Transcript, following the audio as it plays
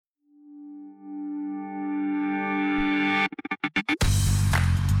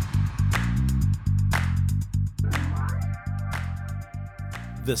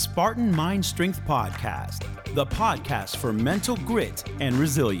The Spartan Mind Strength Podcast, the podcast for mental grit and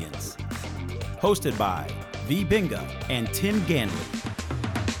resilience. Hosted by V. Binga and Tim Ganley.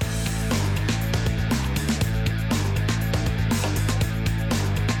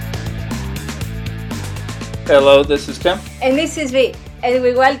 Hello, this is Tim. And this is V. And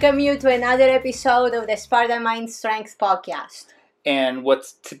we welcome you to another episode of the Spartan Mind Strength Podcast. And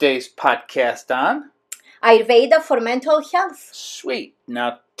what's today's podcast on? Ayurveda for mental health. Sweet.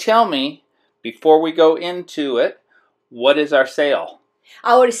 Now tell me, before we go into it, what is our sale?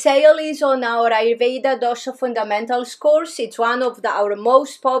 Our sale is on our Ayurveda Dosha Fundamentals course. It's one of our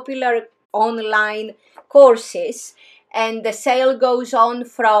most popular online courses. And the sale goes on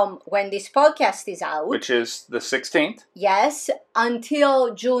from when this podcast is out. Which is the 16th? Yes,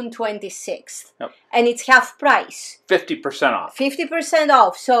 until June 26th. Yep. And it's half price. 50% off. 50%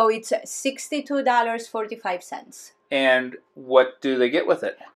 off. So it's $62.45. And what do they get with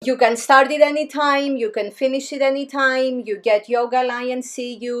it? You can start it anytime. You can finish it anytime. You get Yoga Alliance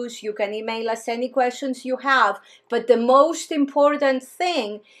CEUs. You can email us any questions you have. But the most important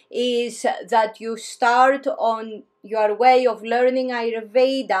thing is that you start on your way of learning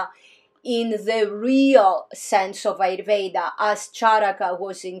Ayurveda in the real sense of Ayurveda as Charaka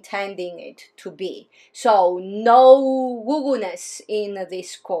was intending it to be. So no woo-woo-ness in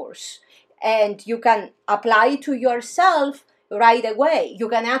this course. And you can apply to yourself right away. You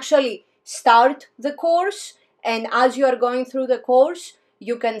can actually start the course, and as you are going through the course,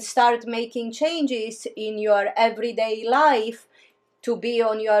 you can start making changes in your everyday life to be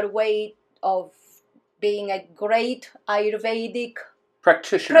on your way of being a great Ayurvedic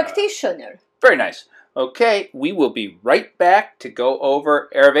practitioner. Very nice. Okay, we will be right back to go over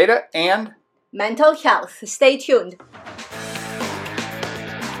Ayurveda and mental health. Stay tuned.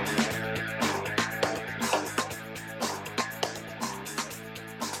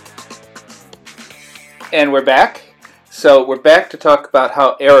 And we're back. So we're back to talk about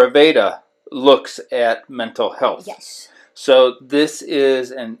how Ayurveda looks at mental health. Yes. So this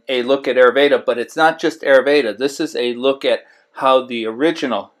is a look at Ayurveda, but it's not just Ayurveda. This is a look at how the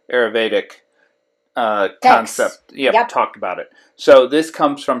original Ayurvedic concept talked about it. So this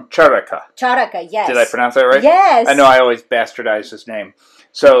comes from Charaka. Charaka, yes. Did I pronounce that right? Yes. I know I always bastardize his name.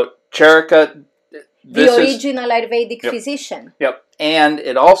 So Charaka... The original Ayurvedic physician. Yep. And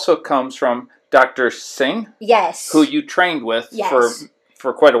it also comes from Dr. Singh. Yes. Who you trained with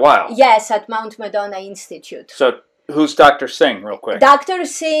for quite a while. Yes, at Mount Madonna Institute. So who's Dr. Singh, real quick? Dr.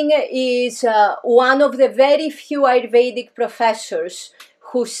 Singh is one of the very few Ayurvedic professors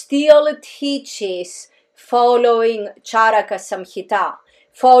who still teaches following Charaka Samhita,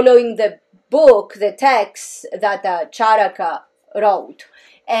 following the book, the text that Charaka wrote.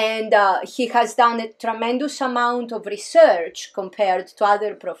 And he has done a tremendous amount of research compared to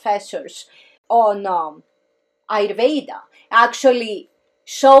other professors on Ayurveda, actually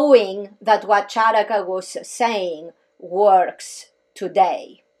showing that what Charaka was saying works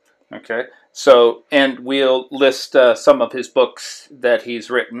today. Okay. So, and we'll list some of his books that he's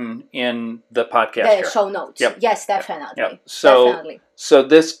written in the podcast. The show notes. Yep. Yes, definitely. Yep. So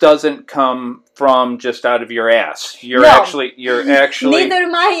this doesn't come from just out of your ass. You're actually neither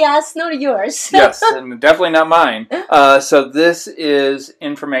my ass nor yours. Yes, and definitely not mine. So this is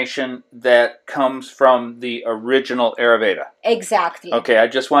information that comes from the original Ayurveda. Exactly. Okay, I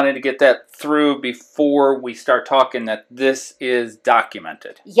just wanted to get that through before we start talking that this is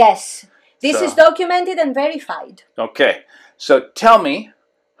documented. Yes. This is documented and verified. Okay, so tell me,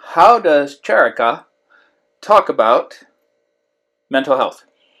 how does Charaka talk about mental health?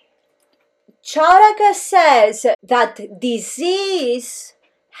 Charaka says that disease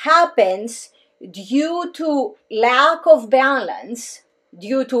happens due to lack of balance,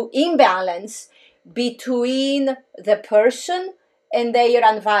 due to imbalance between the person and their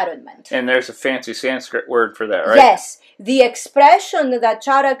environment. And there's a fancy Sanskrit word for that, right? Yes. The expression that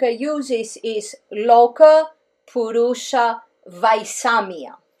Charaka uses is Loka Purusha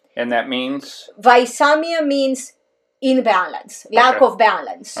Vaisamya. And that means? Vaisamya means imbalance, lack of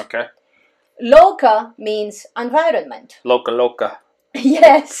balance. Okay. Loka means environment. Loka.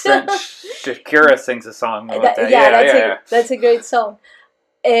 Yes. French Shakira sings a song about that. That's a great song.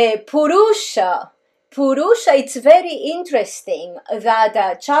 Purusha, it's very interesting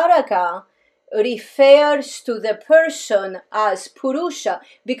that Charaka refers to the person as Purusha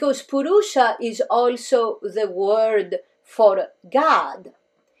because Purusha is also the word for God.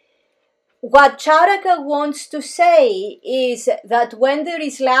 What Charaka wants to say is that when there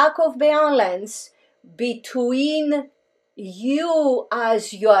is lack of balance between you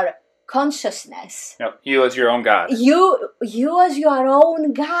as your consciousness. Yep. You as your own God. You as your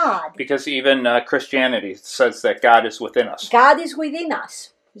own God. Because even Christianity says that God is within us. God is within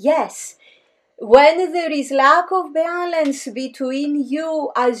us. Yes. When there is lack of balance between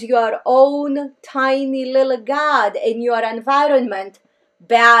you as your own tiny little God and your environment,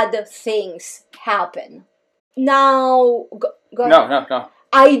 bad things happen. Now, go ahead. No.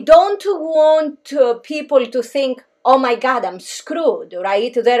 I don't want people to think, oh my God, I'm screwed,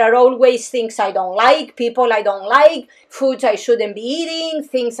 right? There are always things I don't like, people I don't like, foods I shouldn't be eating,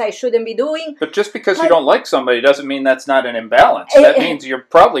 things I shouldn't be doing. But just because you don't like somebody doesn't mean that's not an imbalance. That means you're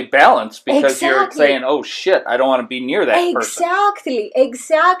probably balanced because you're saying, oh shit, I don't want to be near that person.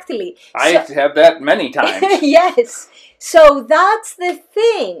 Exactly. I have that many times. Yes. So that's the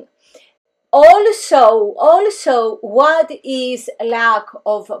thing. Also, what is lack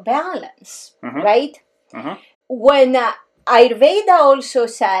of balance, right? Mm-hmm. When Ayurveda also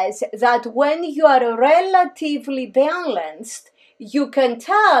says that when you are relatively balanced, you can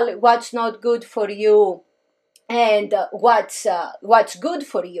tell what's not good for you and what's good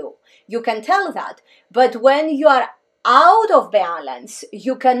for you. You can tell that. But when you are out of balance,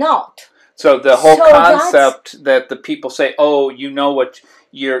 you cannot. So the whole concept that the people say, oh, you know what...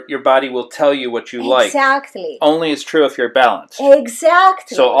 Your body will tell you what you like. Exactly. Only is true if you're balanced.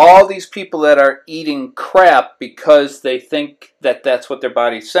 Exactly. So all these people that are eating crap because they think that that's what their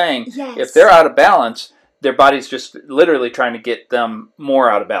body's saying, if they're out of balance, their body's just literally trying to get them more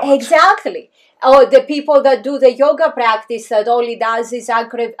out of balance. Exactly. Oh, the people that do the yoga practice, that all it does is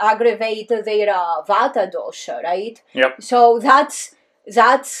aggravate their vata dosha, right? Yep. So that's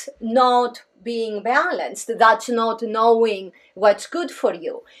not being balanced. That's not knowing what's good for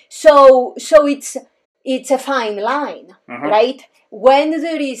you. So it's a fine line, right? When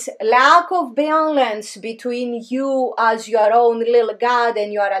there is lack of balance between you as your own little God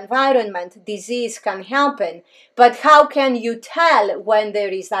and your environment, disease can happen. But how can you tell when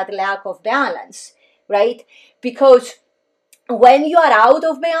there is that lack of balance, right? Because when you are out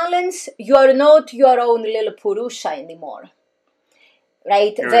of balance, you are not your own little Purusha anymore.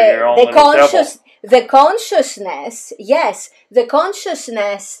 Right? The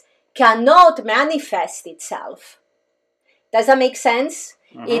consciousness cannot manifest itself. Does that make sense?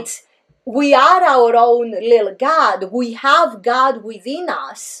 We are our own little God. We have God within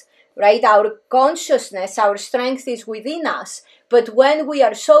us, right? Our consciousness, our strength is within us. But when we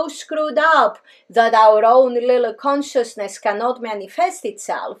are so screwed up that our own little consciousness cannot manifest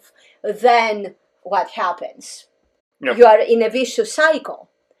itself, then what happens? Yep. You are in a vicious cycle.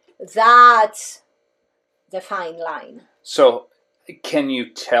 That's the fine line. So, can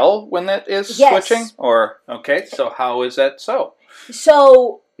you tell when that is switching? Or, okay, so how is that so?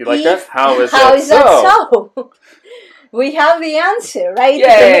 So, you like that? How is that so? We have the answer, right?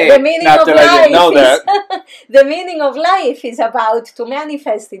 Yay! The meaning Not of that life I didn't know that. The meaning of life is about to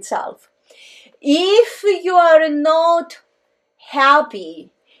manifest itself. If you are not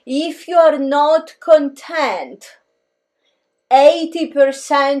happy, if you are not content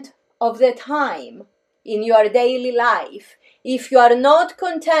 80% of the time in your daily life, if you are not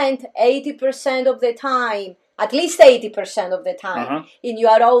content 80% of the time, at least 80% of the time in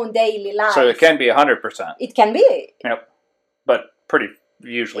your own daily life. So it can be 100%. It can be. Yep. But pretty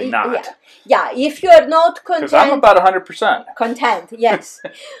usually not. Yeah, if you are not content. Because I'm about 100%. Content, yes.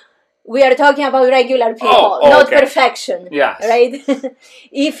 We are talking about regular people, not perfection. Yes. Right?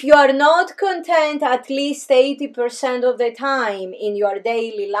 If you are not content at least 80% of the time in your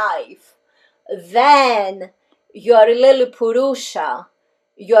daily life, then your little Purusha,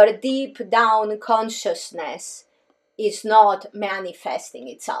 your deep down consciousness is not manifesting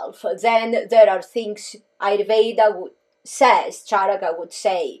itself. Then there are things Ayurveda says, Charaka would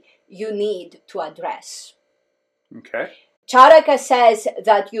say, you need to address. Okay. Charaka says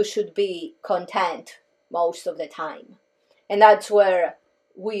that you should be content most of the time. And that's where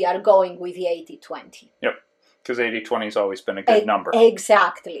we are going with the 80-20. Yep, because 80-20 has always been a good number.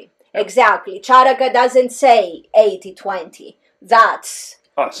 Exactly, exactly. Charaka doesn't say 80-20. That's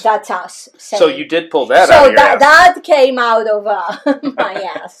us. That's us. Saying. So you did pull that out of your ass. That came out of my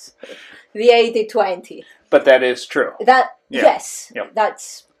ass. The 80-20. But that is true. Yes,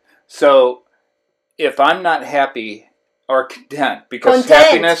 that's... So if I'm not happy... or content, because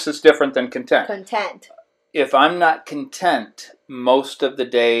happiness is different than content. Content. If I'm not content most of the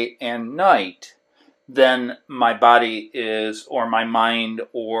day and night, then my body is, or my mind,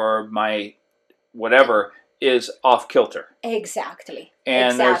 or my whatever, is off kilter. Exactly.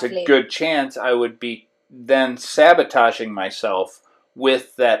 And there's a good chance I would be then sabotaging myself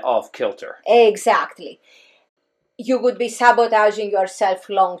with that off kilter. Exactly. you would be sabotaging yourself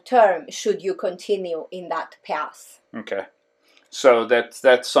long term should you continue in that path. Okay. So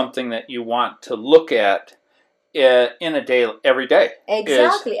that's something that you want to look at in a day, every day.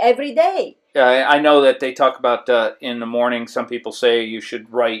 Exactly, every day. I know that they talk about in the morning, some people say you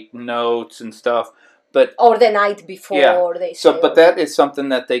should write notes and stuff. Or the night before, they say. But that is something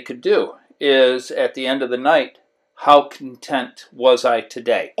that they could do, is at the end of the night, how content was I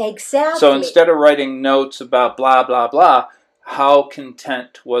today? Exactly. So instead of writing notes about blah, blah, blah, how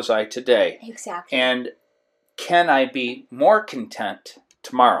content was I today? Exactly. And can I be more content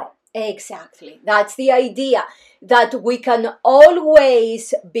tomorrow? Exactly. That's the idea, that we can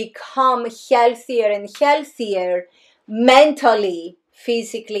always become healthier and healthier mentally,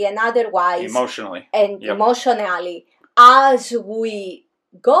 physically, and otherwise. Emotionally. And emotionally as we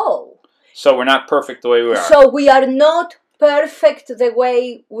go. So we're not perfect the way we are. So we are not perfect the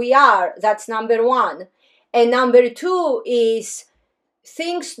way we are. That's number one. And number two is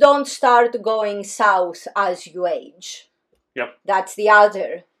things don't start going south as you age. Yep. That's the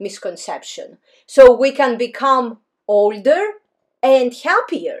other misconception. So we can become older and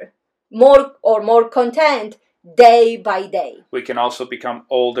happier, more content day by day. We can also become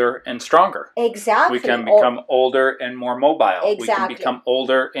older and stronger. Exactly. We can become older and more mobile. Exactly. We can become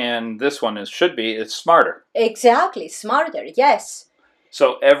older, and this one is smarter. Exactly, smarter, yes.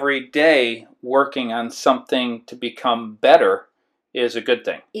 So every day working on something to become better is a good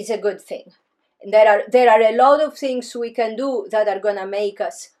thing. It's a good thing. There are a lot of things we can do that are going to make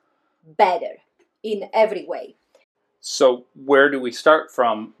us better in every way. So where do we start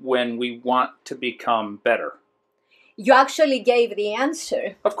from when we want to become better? You actually gave the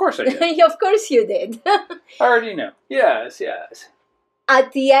answer. Of course I did. Of course you did. I already know. Yes.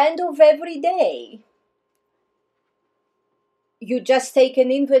 At the end of every day, you just take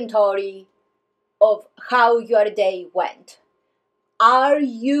an inventory of how your day went. Are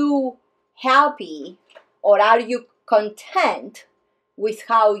you happy or are you content with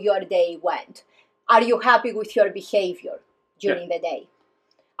how your day went? Are you happy with your behavior during the day?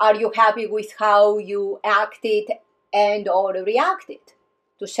 Are you happy with how you acted and or reacted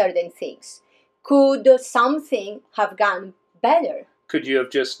to certain things? Could something have gone better? Could you have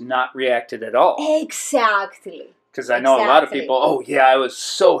just not reacted at all? Exactly. Because I know a lot of people, I was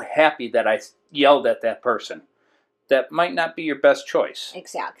so happy that I yelled at that person. That might not be your best choice.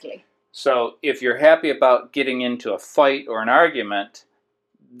 Exactly. So if you're happy about getting into a fight or an argument,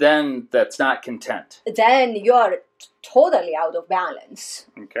 then that's not content. Then you're totally out of balance.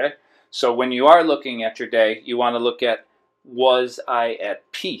 Okay. So when you are looking at your day, you want to look at, was I at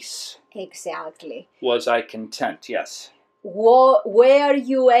peace? Exactly. Was I content? Yes. Were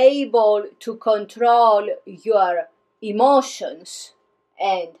you able to control your emotions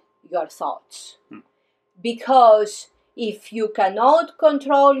and your thoughts? Because if you cannot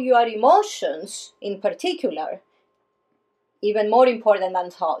control your emotions in particular, even more important than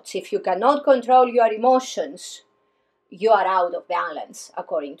thoughts, if you cannot control your emotions, you are out of balance,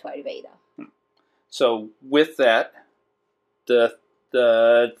 according to Ayurveda. So with that, the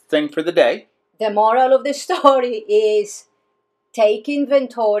thing for the day. The moral of the story is take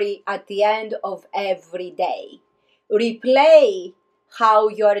inventory at the end of every day. Replay how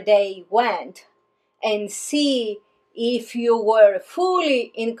your day went and see if you were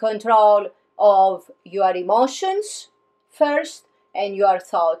fully in control of your emotions first and your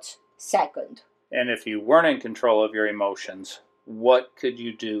thoughts second. And if you weren't in control of your emotions, what could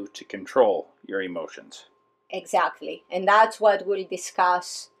you do to control your emotions? Exactly. And that's what we'll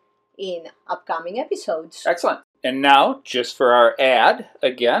discuss in upcoming episodes. Excellent. And now, just for our ad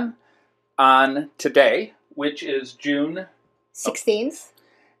again, on today, which is June 16th.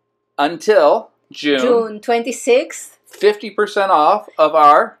 Until June 26th. 50% off of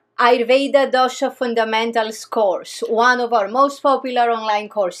our Ayurveda Dosha Fundamentals course, one of our most popular online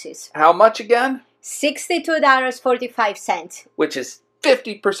courses. How much again? $62.45. Which is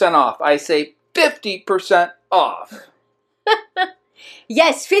 50% off. I say 50% off.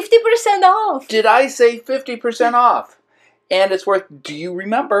 Yes, 50% off. Did I say 50% off? And it's worth, do you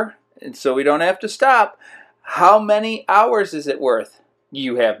remember, and so we don't have to stop, how many hours is it worth?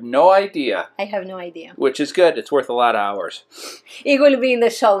 You have no idea. I have no idea. Which is good. It's worth a lot of hours. It will be in the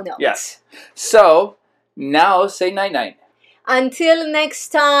show notes. Yes. So, now say night-night. Until next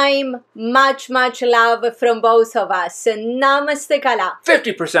time, much love from both of us. Namaste Kala.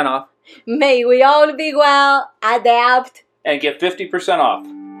 50% off. May we all be well, adapt, and get 50% off.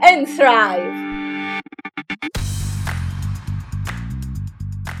 And thrive.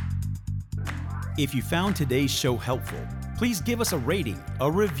 If you found today's show helpful, please give us a rating, a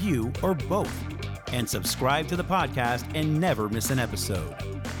review, or both. and subscribe to the podcast and never miss an episode.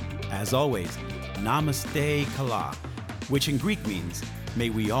 As always, Namaste Kala, which in Greek means, may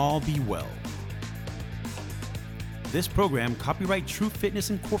we all be well. This program, copyright True Fitness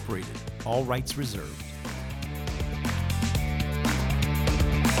Incorporated, all rights reserved.